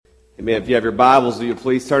Amen. If you have your Bibles, will you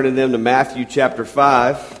please turn in them to Matthew chapter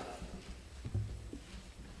 5.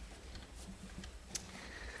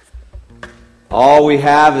 All we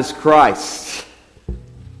have is Christ.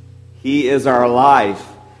 He is our life.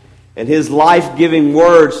 And His life-giving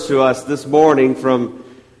words to us this morning from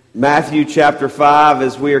Matthew chapter 5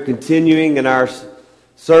 as we are continuing in our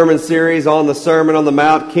sermon series on the Sermon on the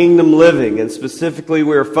Mount, Kingdom Living. And specifically,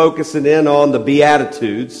 we are focusing in on the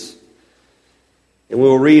Beatitudes. And we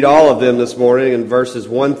will read all of them this morning in verses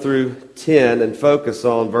 1 through 10 and focus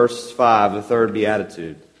on verse 5, the third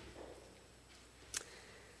Beatitude.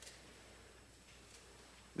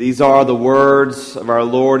 These are the words of our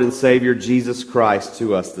Lord and Savior Jesus Christ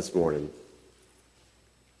to us this morning.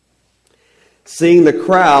 Seeing the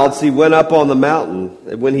crowds, He went up on the mountain,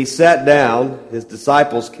 and when He sat down, His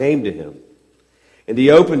disciples came to Him. And He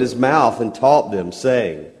opened His mouth and taught them,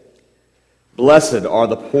 saying, Blessed are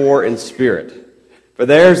the poor in spirit, for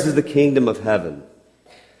theirs is the kingdom of heaven.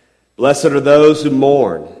 Blessed are those who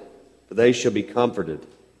mourn, for they shall be comforted.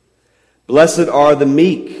 Blessed are the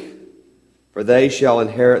meek, for they shall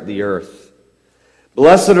inherit the earth.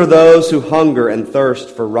 Blessed are those who hunger and thirst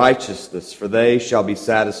for righteousness, for they shall be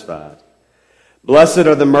satisfied. Blessed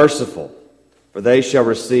are the merciful, for they shall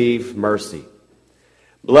receive mercy.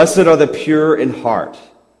 Blessed are the pure in heart,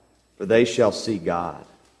 for they shall see God.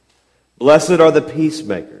 Blessed are the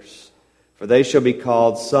peacemakers, for they shall be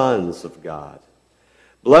called sons of God.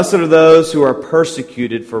 Blessed are those who are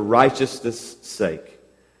persecuted for righteousness' sake,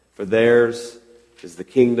 for theirs is the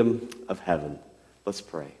kingdom of heaven. Let's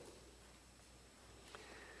pray.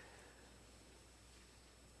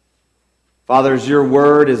 Father, as your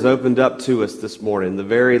word is opened up to us this morning, the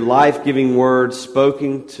very life-giving word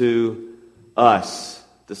spoken to us,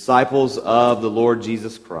 disciples of the Lord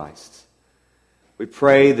Jesus Christ, we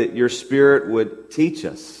pray that your Spirit would teach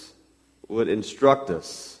us, would instruct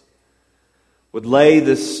us, would lay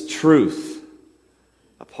this truth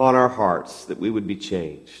upon our hearts that we would be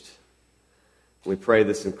changed. We pray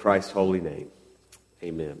this in Christ's holy name.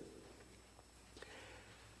 Amen.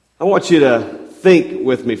 I want you to think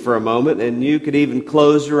with me for a moment, and you could even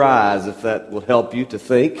close your eyes if that will help you to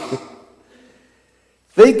think.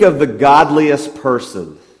 Think of the godliest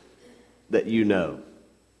person that you know.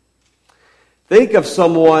 Think of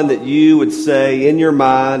someone that you would say in your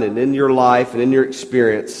mind and in your life and in your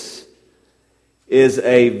experience is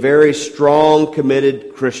a very strong,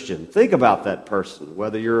 committed Christian. Think about that person,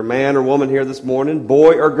 whether you're a man or woman here this morning,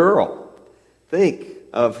 boy or girl. Think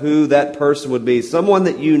of who that person would be. Someone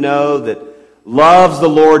that you know that loves the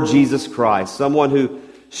Lord Jesus Christ. Someone who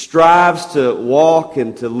strives to walk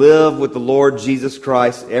and to live with the Lord Jesus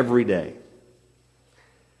Christ every day.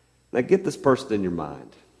 Now get this person in your mind.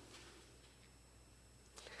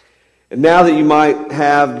 And now that you might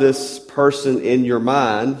have this person in your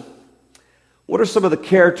mind, what are some of the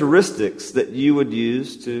characteristics that you would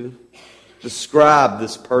use to describe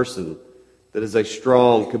this person that is a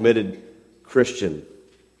strong, committed Christian?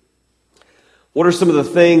 What are some of the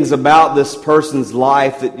things about this person's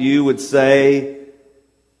life that you would say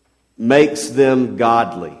makes them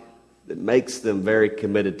godly, that makes them very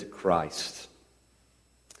committed to Christ?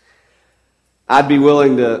 I'd be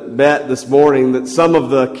willing to bet this morning that some of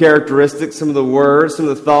the characteristics, some of the words, some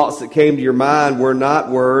of the thoughts that came to your mind were not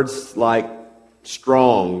words like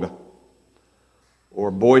strong, or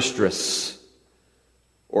boisterous,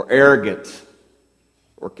 or arrogant,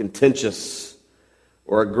 or contentious,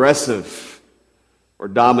 or aggressive, or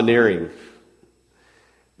domineering.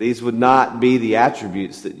 These would not be the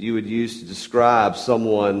attributes that you would use to describe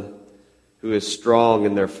someone who is strong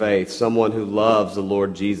in their faith, someone who loves the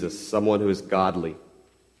Lord Jesus, someone who is godly.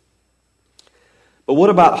 But what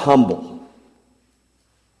about humble?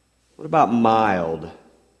 What about mild?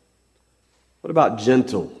 What about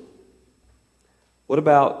gentle? What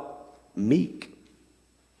about meek?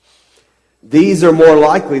 These are more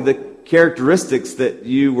likely the characteristics that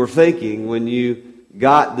you were thinking when you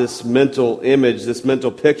got this mental image, this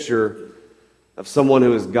mental picture of someone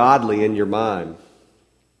who is godly in your mind.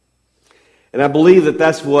 And I believe that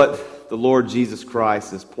that's what the Lord Jesus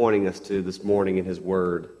Christ is pointing us to this morning in His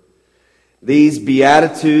Word. These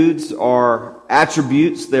Beatitudes are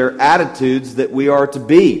attributes, they're attitudes that we are to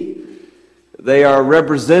be. They are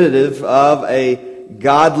representative of a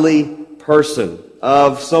godly person,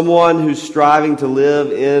 of someone who's striving to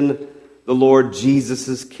live in the Lord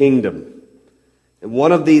Jesus' kingdom. And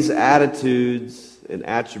one of these attitudes and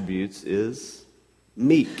attributes is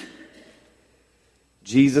meek.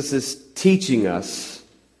 Jesus is teaching us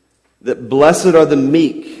that blessed are the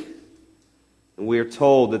meek. And we are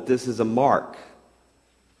told that this is a mark.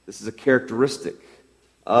 This is a characteristic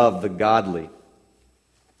of the godly.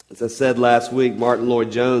 As I said last week, Martin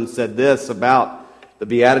Lloyd-Jones said this about the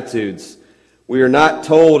Beatitudes. We are not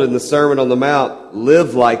told in the Sermon on the Mount,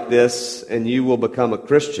 live like this and you will become a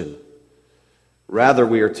Christian. Rather,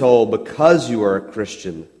 we are told, because you are a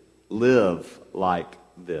Christian, live like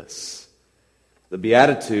this. The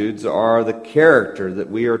Beatitudes are the character that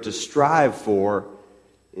we are to strive for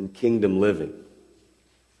in kingdom living.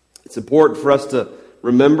 It's important for us to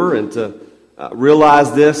remember and to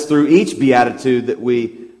realize this through each Beatitude that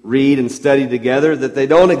we read and study together, that they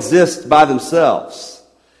don't exist by themselves.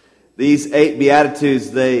 These 8 Beatitudes,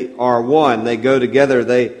 they are one. They go together.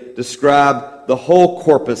 They describe the whole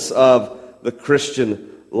corpus of the Christian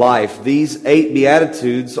life. These 8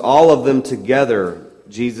 Beatitudes, all of them together,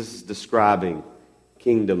 Jesus is describing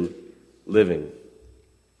kingdom living.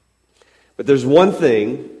 But there's one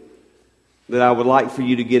thing that I would like for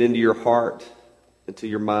you to get into your heart and to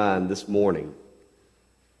your mind this morning,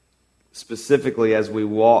 specifically as we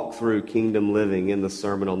walk through kingdom living in the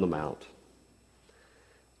Sermon on the Mount,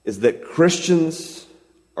 is that Christians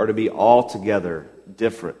are to be altogether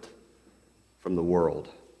different from the world.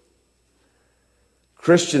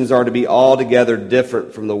 Christians are to be altogether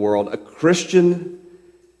different from the world. A Christian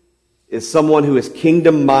is someone who is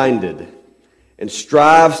kingdom-minded and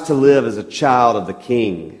strives to live as a child of the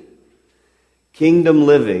King. Kingdom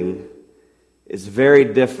living is very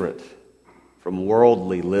different from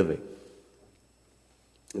worldly living.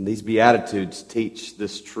 And these Beatitudes teach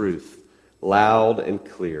this truth loud and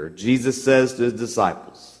clear. Jesus says to his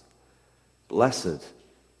disciples, "Blessed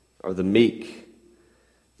are the meek.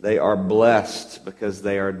 They are blessed because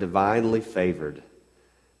they are divinely favored.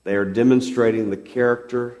 They are demonstrating the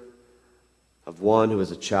character of one who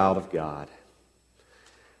is a child of God."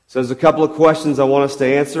 So there's a couple of questions I want us to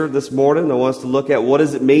answer this morning. I want us to look at what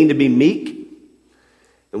does it mean to be meek?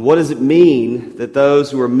 And what does it mean that those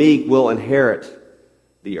who are meek will inherit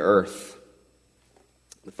the earth?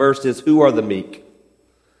 The first is, who are the meek?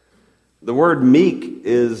 The word meek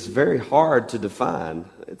is very hard to define.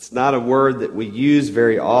 It's not a word that we use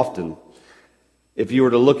very often. If you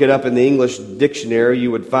were to look it up in the English dictionary,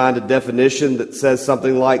 you would find a definition that says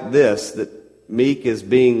something like this, that meek is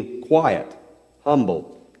being quiet,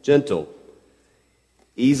 humble, gentle,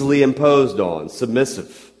 easily imposed on,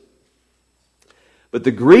 submissive. But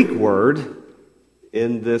the Greek word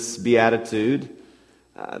in this beatitude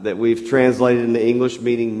that we've translated into English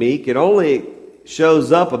meaning meek, it only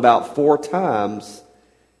shows up about 4 times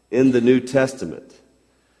in the New Testament.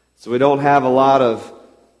 So we don't have a lot of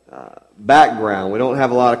background. We don't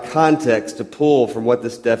have a lot of context to pull from what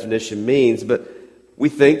this definition means. But we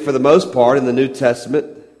think, for the most part, in the New Testament,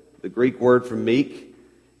 the Greek word for meek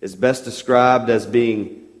is best described as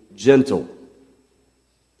being gentle,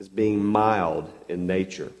 as being mild in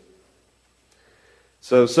nature.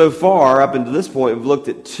 So far, up until this point, we've looked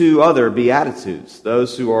at 2 other Beatitudes.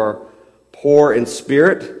 Those who are poor in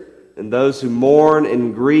spirit and those who mourn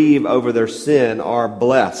and grieve over their sin are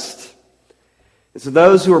blessed. And so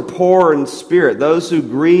those who are poor in spirit, those who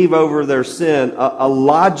grieve over their sin, a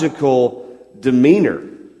logical demeanor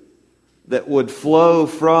that would flow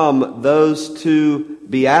from those 2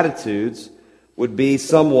 Beatitudes would be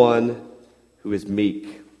someone who is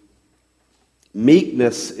meek.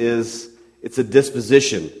 Meekness it's a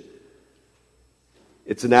disposition.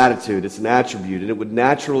 It's an attitude, it's an attribute, and it would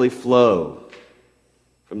naturally flow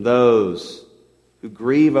from those who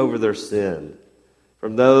grieve over their sin,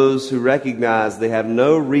 from those who recognize they have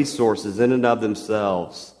no resources in and of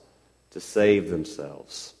themselves to save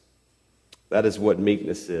themselves. That is what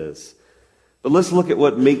meekness is. But let's look at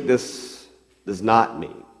what meekness does not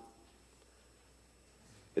mean.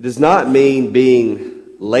 It does not mean being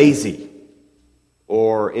lazy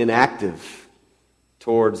or inactive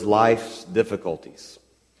towards life's difficulties.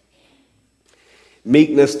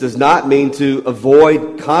 Meekness does not mean to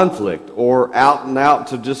avoid conflict or out and out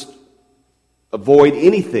to just avoid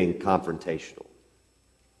anything confrontational.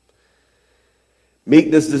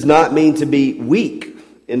 Meekness does not mean to be weak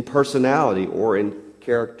in personality or in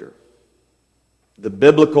character. The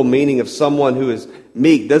biblical meaning of someone who is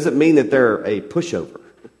meek doesn't mean that they're a pushover,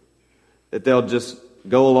 that they'll just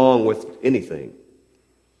go along with anything.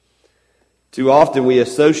 Too often we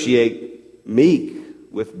associate meek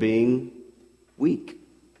with being weak.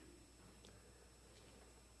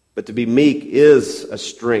 But to be meek is a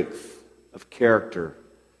strength of character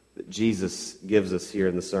that Jesus gives us here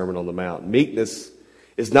in the Sermon on the Mount. Meekness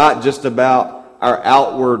is not just about our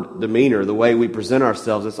outward demeanor, the way we present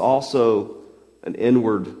ourselves. It's also an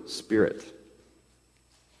inward spirit.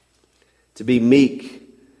 To be meek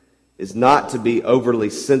is not to be overly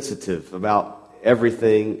sensitive about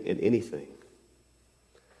everything and anything.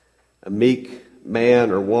 A meek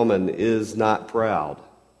man or woman is not proud.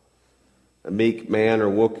 A meek man or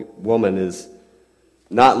woman is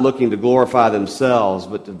not looking to glorify themselves,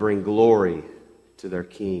 but to bring glory to their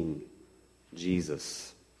King,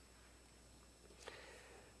 Jesus.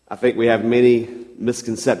 I think we have many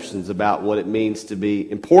misconceptions about what it means to be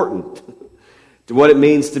important, to what it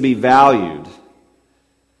means to be valued.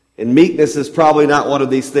 And meekness is probably not one of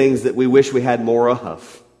these things that we wish we had more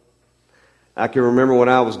of. I can remember when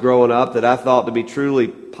I was growing up that I thought to be truly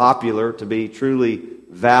popular, to be truly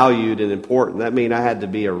valued and important, that means I had to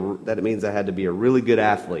be a really good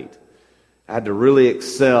athlete. I had to really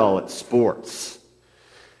excel at sports.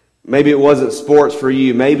 Maybe it wasn't sports for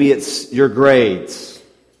you. Maybe it's your grades.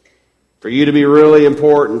 For you to be really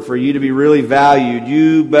important, for you to be really valued,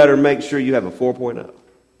 you better make sure you have a 4.0.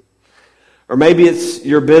 Or maybe it's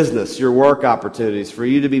your business, your work opportunities. For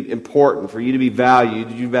you to be important, for you to be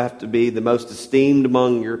valued, you have to be the most esteemed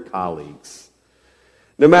among your colleagues.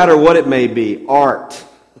 No matter what it may be, art,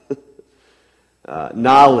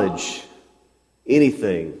 knowledge,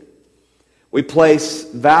 anything. We place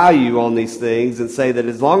value on these things and say that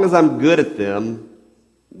as long as I'm good at them,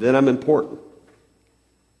 then I'm important.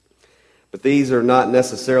 But these are not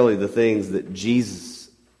necessarily the things that Jesus'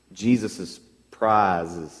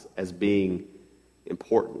 prizes as being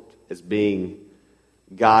important, as being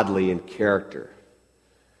godly in character.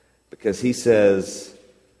 Because he says,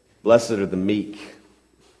 blessed are the meek.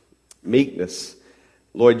 Meekness,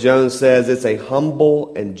 Lloyd Jones says, it's a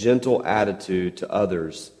humble and gentle attitude to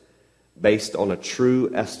others based on a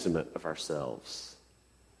true estimate of ourselves.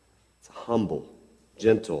 It's a humble,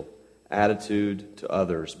 gentle attitude to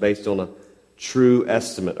others based on a true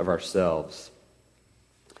estimate of ourselves.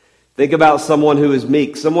 Think about someone who is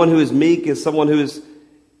meek. Someone who is meek is someone who is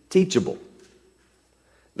teachable.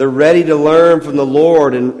 They're ready to learn from the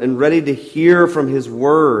Lord and ready to hear from His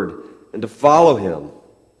Word and to follow Him.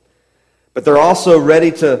 But they're also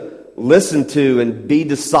ready to listen to and be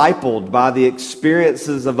discipled by the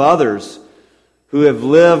experiences of others who have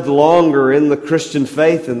lived longer in the Christian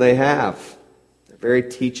faith than they have. They're very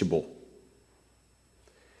teachable.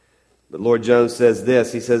 But Lloyd Jones says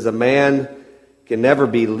this. He says, a man can never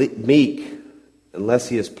be meek unless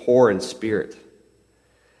he is poor in spirit.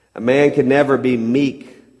 A man can never be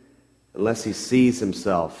meek unless he sees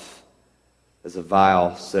himself as a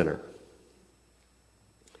vile sinner.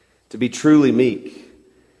 To be truly meek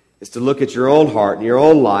is to look at your own heart and your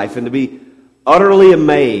own life and to be utterly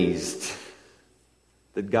amazed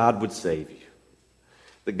that God would save you,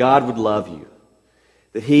 that God would love you,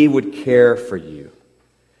 that He would care for you,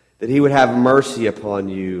 that He would have mercy upon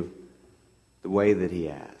you the way that He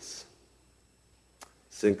has.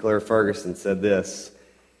 Sinclair Ferguson said this,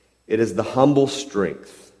 it is the humble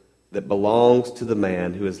strength that belongs to the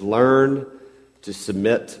man who has learned to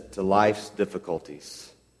submit to life's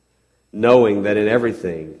difficulties, knowing that in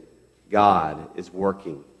everything God is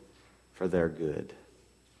working for their good.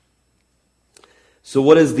 So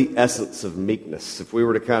what is the essence of meekness? If we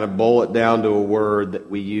were to kind of boil it down to a word that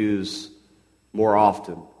we use more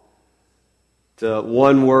often, to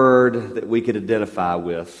one word that we could identify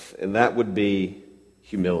with, and that would be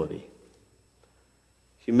humility.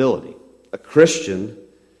 Humility. A Christian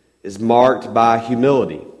is marked by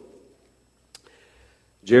humility.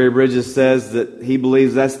 Jerry Bridges says that he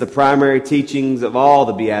believes that's the primary teachings of all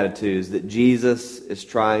the Beatitudes, that Jesus is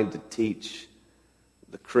trying to teach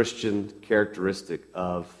the Christian characteristic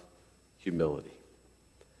of humility.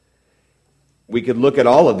 We could look at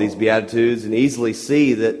all of these Beatitudes and easily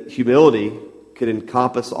see that humility could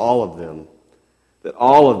encompass all of them, that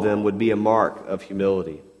all of them would be a mark of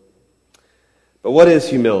humility. But what is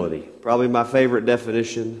humility? Probably my favorite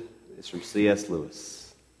definition is from C.S.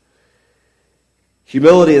 Lewis.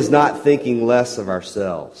 Humility is not thinking less of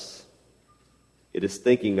ourselves. It is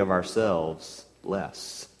thinking of ourselves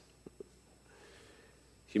less.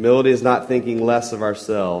 Humility is not thinking less of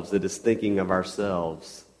ourselves. It is thinking of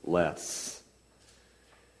ourselves less.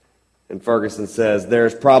 And Ferguson says, there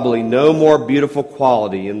is probably no more beautiful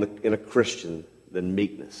quality in a Christian than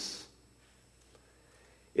meekness.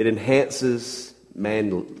 It enhances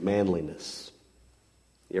manliness.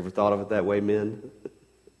 You ever thought of it that way, men?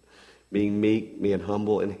 Being meek, being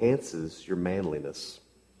humble enhances your manliness.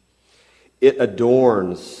 It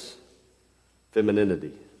adorns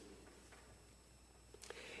femininity.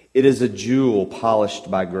 It is a jewel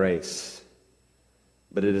polished by grace,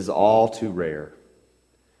 but it is all too rare.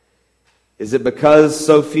 Is it because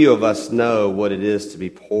so few of us know what it is to be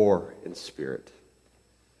poor in spirit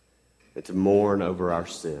and to mourn over our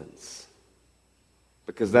sins?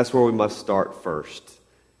 Because that's where we must start first,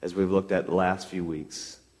 as we've looked at the last few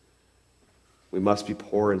weeks. We must be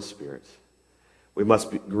poor in spirit. We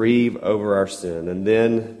must grieve over our sin, and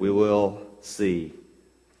then we will see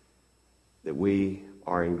that we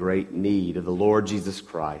are in great need of the Lord Jesus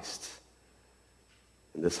Christ.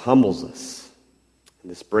 And this humbles us,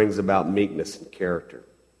 and this brings about meekness and character.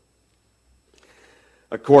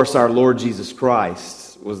 Of course, our Lord Jesus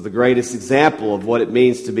Christ was the greatest example of what it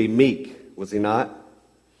means to be meek, was he not?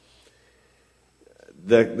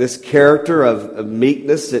 This character of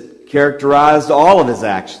meekness, it characterized all of his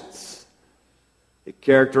actions. It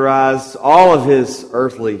characterized all of his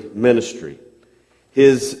earthly ministry.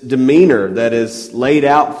 His demeanor that is laid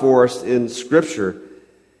out for us in Scripture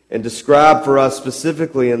and described for us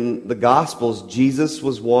specifically in the Gospels, Jesus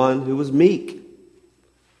was one who was meek.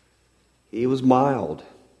 He was mild.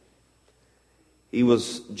 He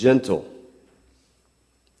was gentle.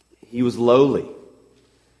 He was lowly.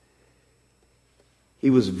 He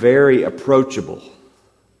was very approachable.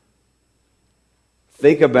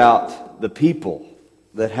 Think about the people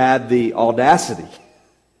that had the audacity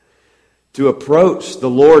to approach the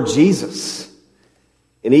Lord Jesus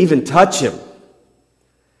and even touch him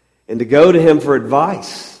and to go to him for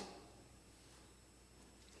advice.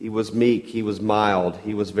 He was meek, he was mild,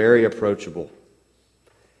 he was very approachable.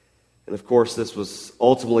 And of course, this was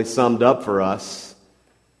ultimately summed up for us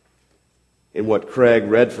in what Craig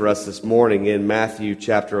read for us this morning in Matthew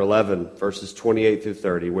chapter 11, verses 28 through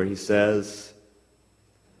 30, where he says,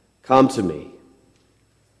 "Come to me,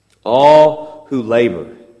 all who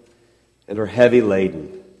labor and are heavy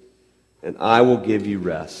laden, and I will give you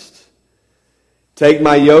rest. Take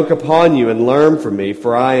my yoke upon you and learn from me,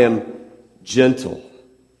 for I am gentle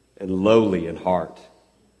and lowly in heart,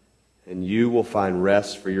 and you will find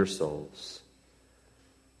rest for your souls.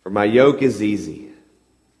 For my yoke is easy,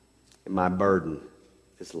 and my burden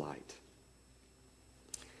is light."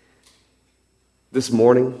 This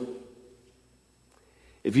morning,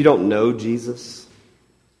 if you don't know Jesus,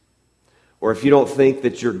 or if you don't think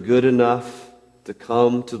that you're good enough to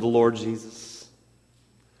come to the Lord Jesus,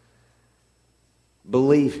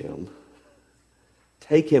 believe him.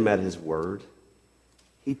 Take him at his word.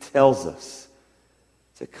 He tells us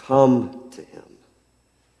to come to him.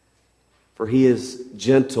 For he is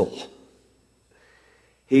gentle.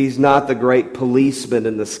 He's not the great policeman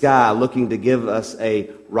in the sky looking to give us a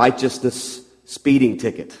righteousness speeding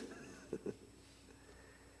ticket.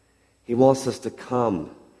 He wants us to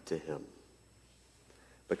come to him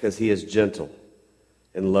because he is gentle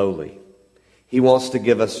and lowly. He wants to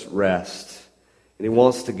give us rest, and he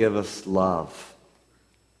wants to give us love.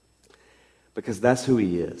 Because that's who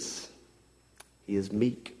he is. He is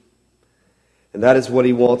meek. And that is what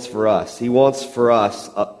he wants for us. He wants for us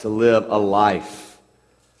to live a life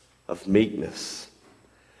of meekness.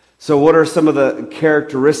 So what are some of the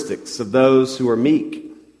characteristics of those who are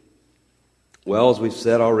meek? Well, as we've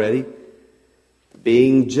said already,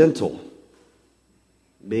 being gentle.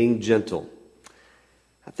 Being gentle.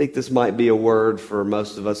 I think this might be a word for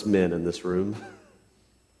most of us men in this room.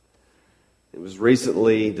 It was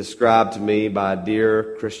recently described to me by a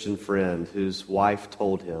dear Christian friend whose wife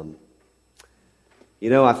told him,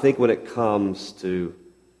 I think when it comes to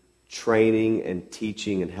training and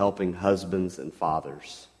teaching and helping husbands and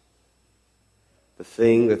fathers, the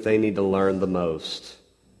thing that they need to learn the most,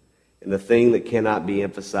 and the thing that cannot be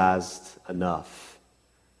emphasized enough,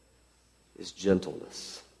 is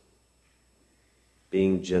gentleness.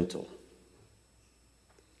 Being gentle.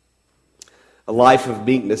 A life of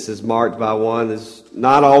meekness is marked by one who's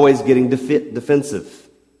not always getting defensive.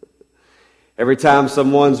 Every time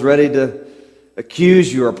someone's ready to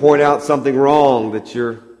accuse you or point out something wrong, that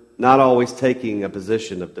you're not always taking a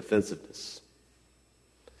position of defensiveness.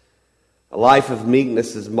 A life of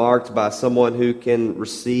meekness is marked by someone who can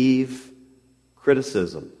receive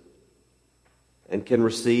criticism and can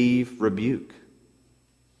receive rebuke.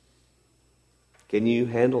 Can you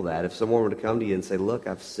handle that? If someone were to come to you and say, "Look,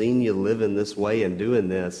 I've seen you living this way and doing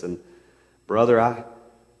this, and brother, I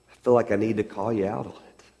feel like I need to call you out on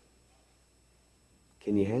it."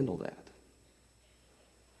 Can you handle that?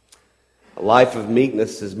 A life of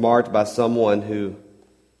meekness is marked by someone who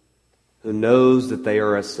knows that they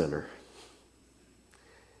are a sinner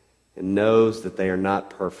and knows that they are not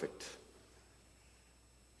perfect.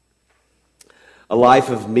 A life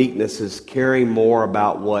of meekness is caring more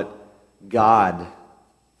about what God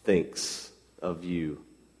thinks of you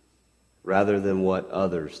rather than what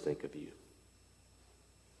others think of you.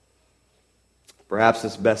 Perhaps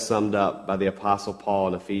it's best summed up by the Apostle Paul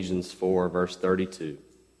in Ephesians 4, verse 32.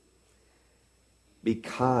 Be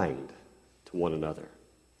kind to one another,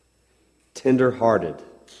 tender-hearted,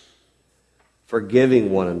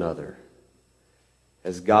 forgiving one another,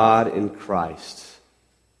 as God in Christ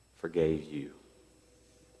forgave you.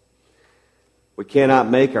 We cannot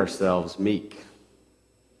make ourselves meek.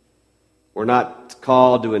 We're not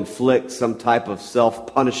called to inflict some type of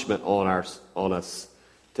self-punishment on us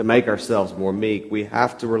to make ourselves more meek. We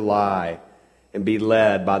have to rely and be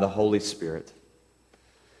led by the Holy Spirit,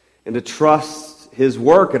 and to trust His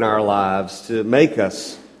work in our lives to make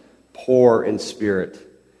us poor in spirit,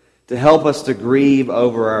 to help us to grieve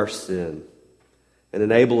over our sin, and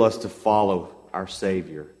enable us to follow our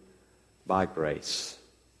Savior by grace.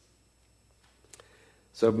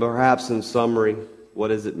 So perhaps in summary, what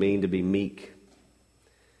does it mean to be meek?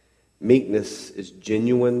 Meekness is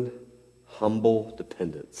genuine, humble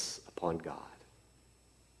dependence upon God.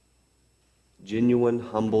 Genuine,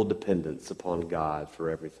 humble dependence upon God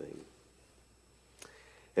for everything.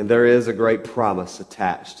 And there is a great promise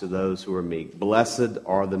attached to those who are meek. Blessed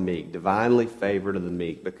are the meek, divinely favored are the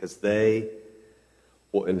meek, because they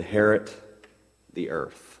will inherit the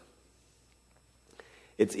earth.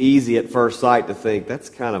 It's easy at first sight to think that's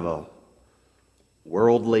kind of a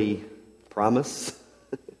worldly promise.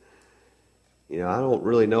 I don't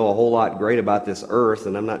really know a whole lot great about this earth,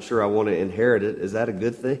 and I'm not sure I want to inherit it. Is that a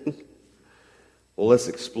good thing? Well, let's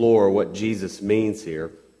explore what Jesus means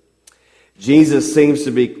here. Jesus seems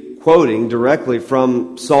to be quoting directly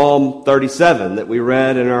from Psalm 37 that we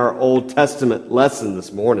read in our Old Testament lesson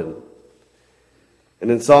this morning. And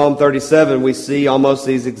in Psalm 37, we see almost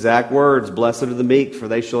these exact words: "Blessed are the meek, for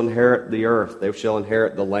they shall inherit the earth. They shall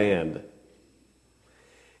inherit the land."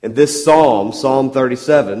 And this psalm, Psalm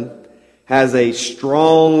 37, has a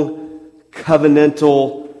strong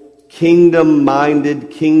covenantal, kingdom-minded,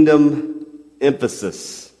 kingdom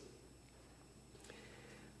emphasis.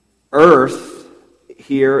 Earth,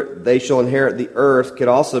 here, "they shall inherit the earth," could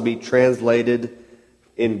also be translated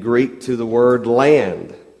in Greek to the word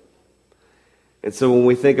land. And so when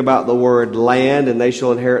we think about the word land, and "they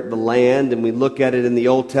shall inherit the land," and we look at it in the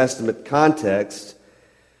Old Testament context,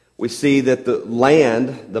 we see that the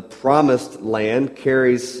land, the promised land,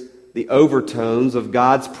 carries the overtones of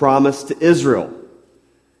God's promise to Israel.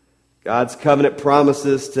 God's covenant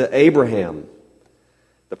promises to Abraham.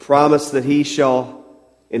 The promise that he shall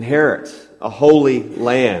inherit a holy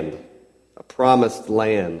land, a promised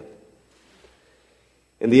land.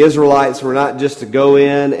 And the Israelites were not just to go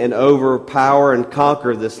in and overpower and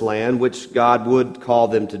conquer this land, which God would call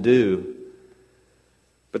them to do,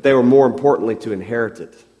 but they were more importantly to inherit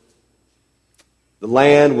it. The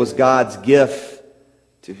land was God's gift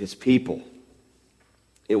to His people.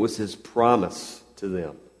 It was His promise to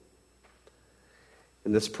them.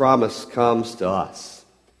 And this promise comes to us.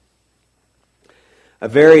 A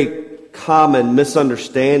very common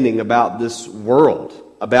misunderstanding about this world,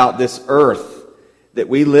 about this earth that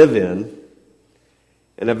we live in,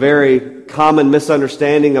 and a very common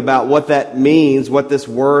misunderstanding about what that means, what this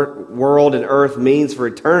world and earth means for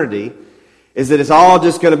eternity, is that it's all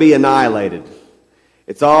just going to be annihilated.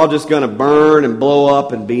 It's all just going to burn and blow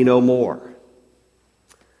up and be no more.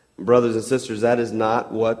 Brothers and sisters, that is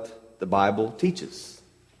not what the Bible teaches.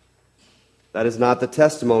 That is not the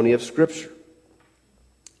testimony of Scripture.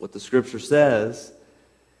 What the Scripture says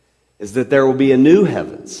is that there will be a new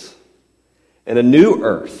heavens and a new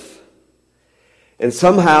earth. And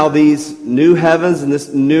somehow these new heavens and this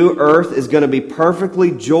new earth is going to be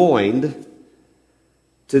perfectly joined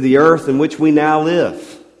to the earth in which we now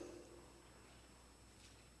live.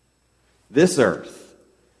 This earth,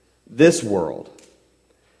 this world.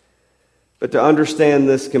 But to understand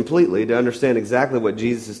this completely, to understand exactly what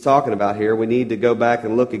Jesus is talking about here, we need to go back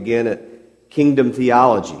and look again at kingdom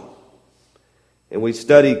theology. And we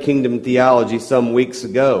studied kingdom theology some weeks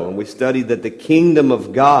ago, and we studied that the kingdom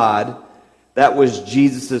of God, that was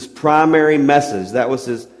Jesus' primary message. That was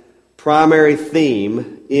His primary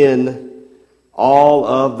theme in all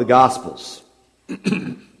of the Gospels.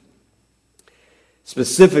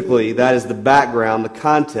 Specifically, that is the background, the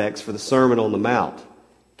context for the Sermon on the Mount.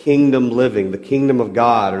 Kingdom living, the kingdom of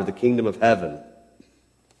God, or the kingdom of heaven.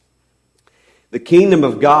 The kingdom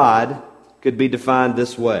of God could be defined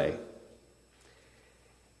this way.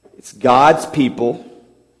 It's God's people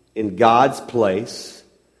in God's place,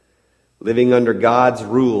 living under God's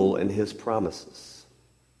rule and His promises.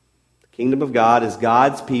 The kingdom of God is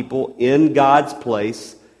God's people in God's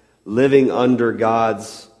place, living under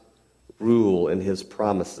God's rule and His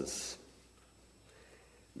promises.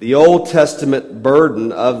 The Old Testament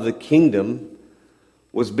burden of the kingdom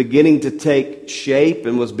was beginning to take shape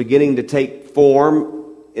and was beginning to take form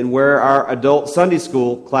in where our adult Sunday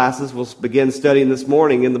school classes will begin studying this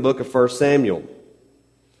morning in the book of 1 Samuel.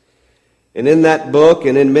 And in that book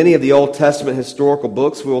and in many of the Old Testament historical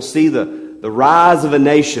books, we will see the rise of a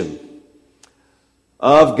nation,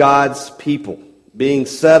 of God's people, being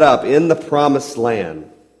set up in the promised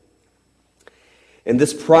land. And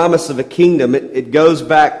this promise of a kingdom, it goes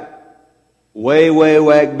back way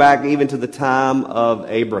back even to the time of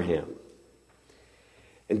Abraham.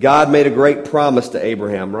 And God made a great promise to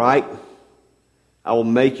Abraham, right? I will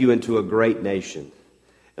make you into a great nation.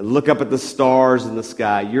 And look up at the stars in the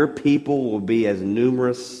sky. Your people will be as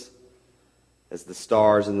numerous as the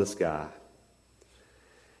stars in the sky.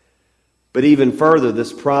 But even further,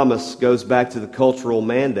 this promise goes back to the cultural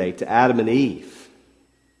mandate to Adam and Eve.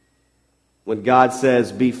 When God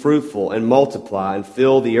says, be fruitful and multiply and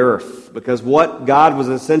fill the earth. Because what God was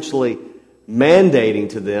essentially mandating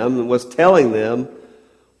to them and was telling them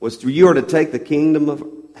was you are to take the kingdom of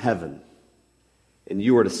heaven and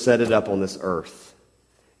you are to set it up on this earth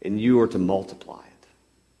and you are to multiply it.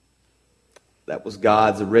 That was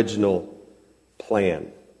God's original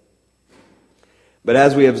plan. But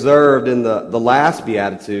as we observed in the last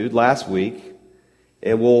beatitude last week,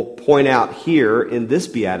 and we'll point out here in this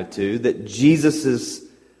beatitude that Jesus'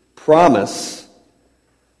 promise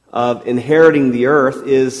of inheriting the earth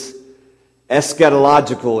is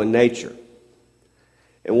eschatological in nature.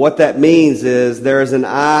 And what that means is there is an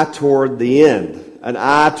eye toward the end, an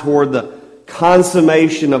eye toward the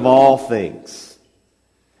consummation of all things.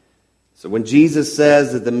 So when Jesus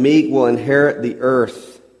says that the meek will inherit the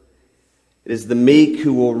earth, it is the meek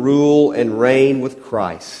who will rule and reign with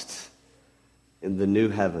Christ in the new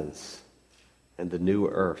heavens and the new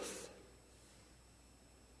earth.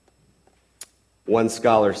 One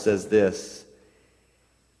scholar says this: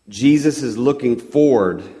 Jesus is looking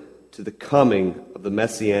forward to the coming of the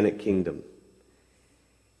Messianic kingdom.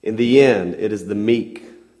 In the end, it is the meek,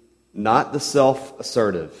 not the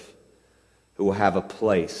self-assertive, who will have a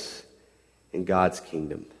place in God's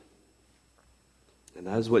kingdom. And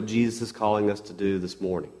that is what Jesus is calling us to do this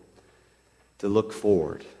morning, to look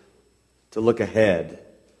forward, to look ahead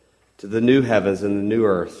to the new heavens and the new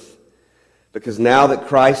earth. Because now that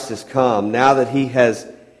Christ has come, now that he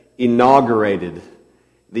has inaugurated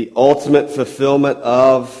the ultimate fulfillment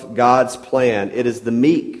of God's plan, it is the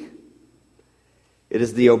meek, it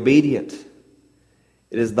is the obedient,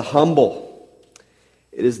 it is the humble,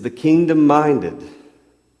 it is the kingdom-minded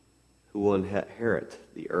who will inherit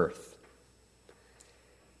the earth.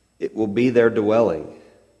 It will be their dwelling.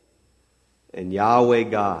 And Yahweh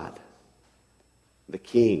God, the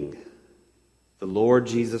King, the Lord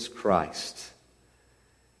Jesus Christ,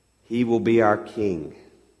 he will be our King.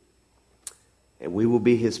 And we will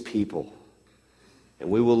be his people.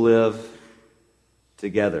 And we will live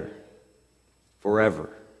together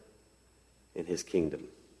forever in his kingdom.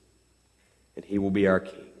 And he will be our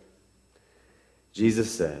King.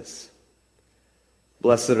 Jesus says,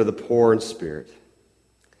 blessed are the poor in spirit.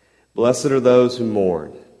 Blessed are those who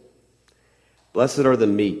mourn. Blessed are the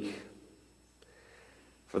meek,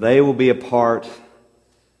 for they will be a part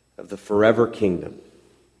of the forever kingdom.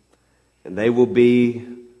 And they will be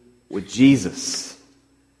with Jesus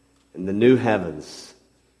in the new heavens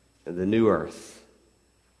and the new earth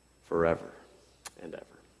forever and ever.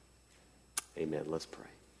 Amen. Let's pray.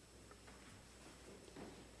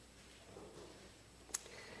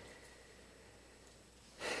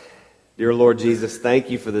 Dear Lord Jesus,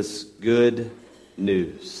 thank you for this good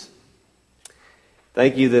news.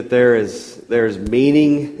 Thank you that there is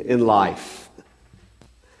meaning in life,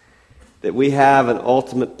 that we have an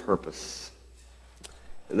ultimate purpose,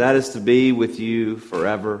 and that is to be with you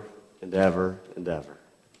forever and ever and ever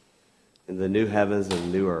in the new heavens and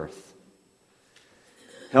the new earth.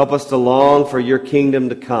 Help us to long for your kingdom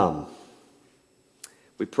to come.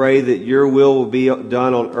 We pray that your will be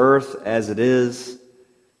done on earth as it is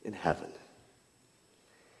in heaven.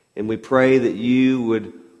 And we pray that you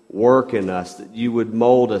would work in us, that you would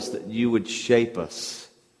mold us, that you would shape us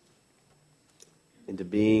into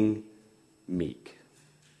being meek.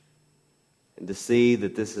 And to see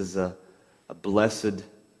that this is a blessed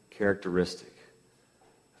characteristic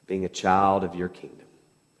of being a child of your kingdom.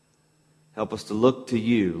 Help us to look to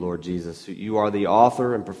you, Lord Jesus. You are the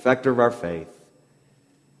author and perfecter of our faith.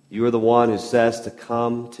 You are the one who says to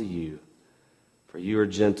come to you, for you are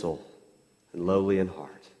gentle and lowly in heart.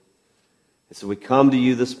 And so we come to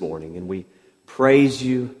you this morning and we praise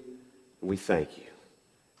you and we thank you.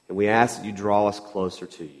 And we ask that you draw us closer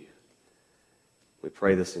to you. We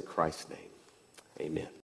pray this in Christ's name. Amen.